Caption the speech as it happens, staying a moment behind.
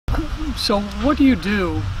So what do you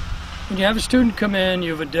do when you have a student come in,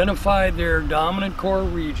 you've identified their dominant core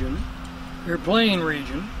region, their playing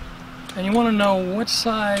region, and you want to know what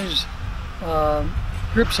size,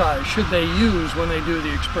 grip size should they use when they do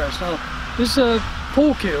the express. Now, this is a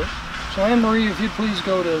pool cue, so Anne-Marie, if you'd please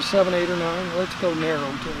go to 7, 8, or 9. Let's go narrow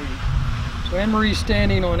to 8. So Anne-Marie's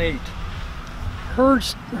standing on 8.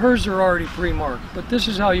 Hers are already pre-marked, but this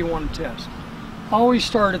is how you want to test. Always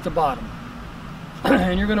start at the bottom.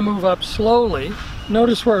 And you're going to move up slowly.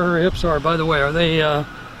 Notice where her hips are, by the way. Are they,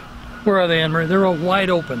 where are they, Anne-Marie? They're all wide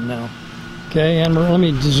open now. Okay, Anne-Marie, let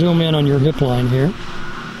me zoom in on your hip line here.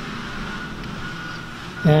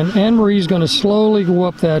 And Anne-Marie's going to slowly go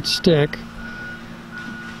up that stick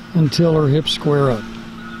until her hips square up.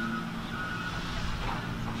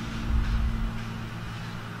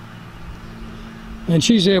 And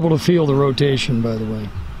she's able to feel the rotation, by the way.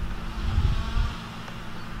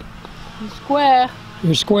 Square.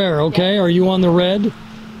 You're square, okay. Yeah. Are you on the red?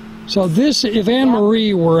 So this, if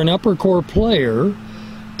Anne-Marie were an upper core player,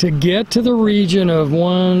 to get to the region of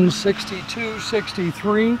 162,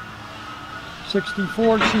 63,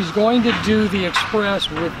 64, she's going to do the express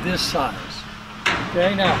with this size.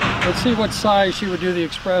 Okay, now, let's see what size she would do the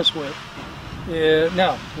express with.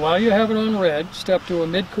 Now, while you have it on red, step to a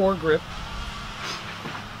mid-core grip.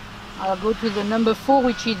 I'll go to the number 4,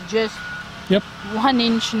 which is just 1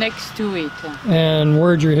 inch next to it. And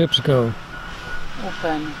where'd your hips go?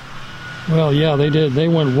 Open. Well, yeah, they did. They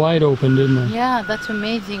went wide open, didn't they? Yeah, that's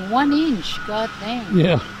amazing. 1 inch, god damn.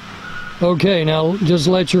 Yeah. Okay, now just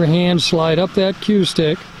let your hand slide up that cue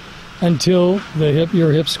stick until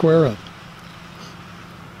your hips square up.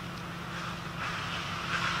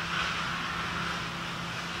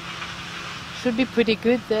 Should be pretty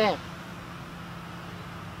good there.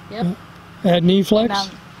 Yep. Add knee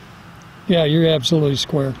flex? Yeah, you're absolutely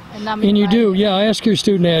square. And you do, yeah, ask your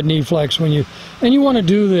student to add knee flex when you, and you want to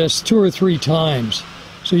do this 2 or 3 times.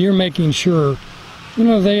 So you're making sure, you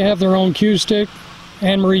know, they have their own cue stick.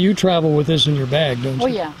 Anne-Marie, you travel with this in your bag, don't you? Oh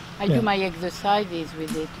yeah, I do my exercises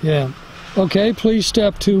with it. Yeah. Okay, please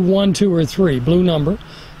step to 1, 2, or 3, blue number.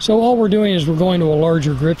 So all we're doing is we're going to a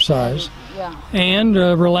larger grip size. Yeah. And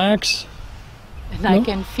relax. And I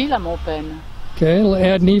can feel I'm open. Okay,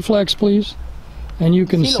 add knee flex, please. And you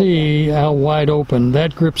can see how wide open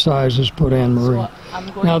that grip size has put Anne-Marie.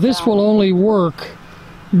 So now this will only work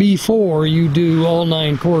before you do all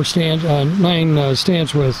 9 core stance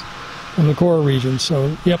widths in the core region.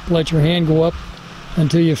 So, yep, let your hand go up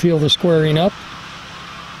until you feel the squaring up.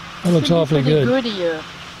 That looks awfully good. Here.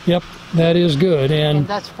 Yep, that is good. And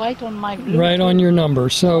that's right on my blue. Right on your number.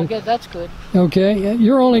 So, okay, that's good. Okay,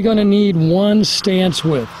 you're only going to need 1 stance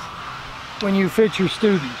width when you fit your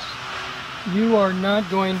students. You are not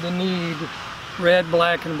going to need red,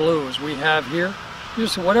 black, and blue as we have here.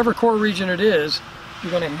 Just whatever core region it is, you're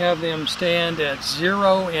going to have them stand at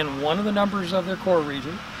 0 in one of the numbers of their core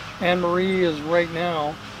region. Anne-Marie is right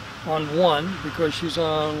now on 1 because she's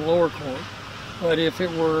on lower core. But if it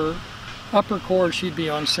were upper core, she'd be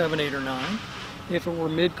on 7, 8, or 9. If it were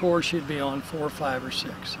mid core, she'd be on 4, 5, or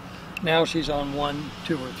 6. Now she's on 1,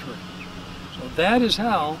 2, or 3. So that is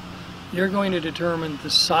how you're going to determine the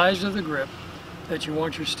size of the grip that you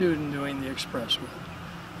want your student doing the express with.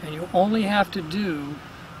 And you only have to do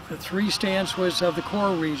the 3 stance widths of the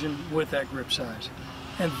core region with that grip size.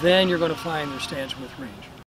 And then you're going to find their stance width range.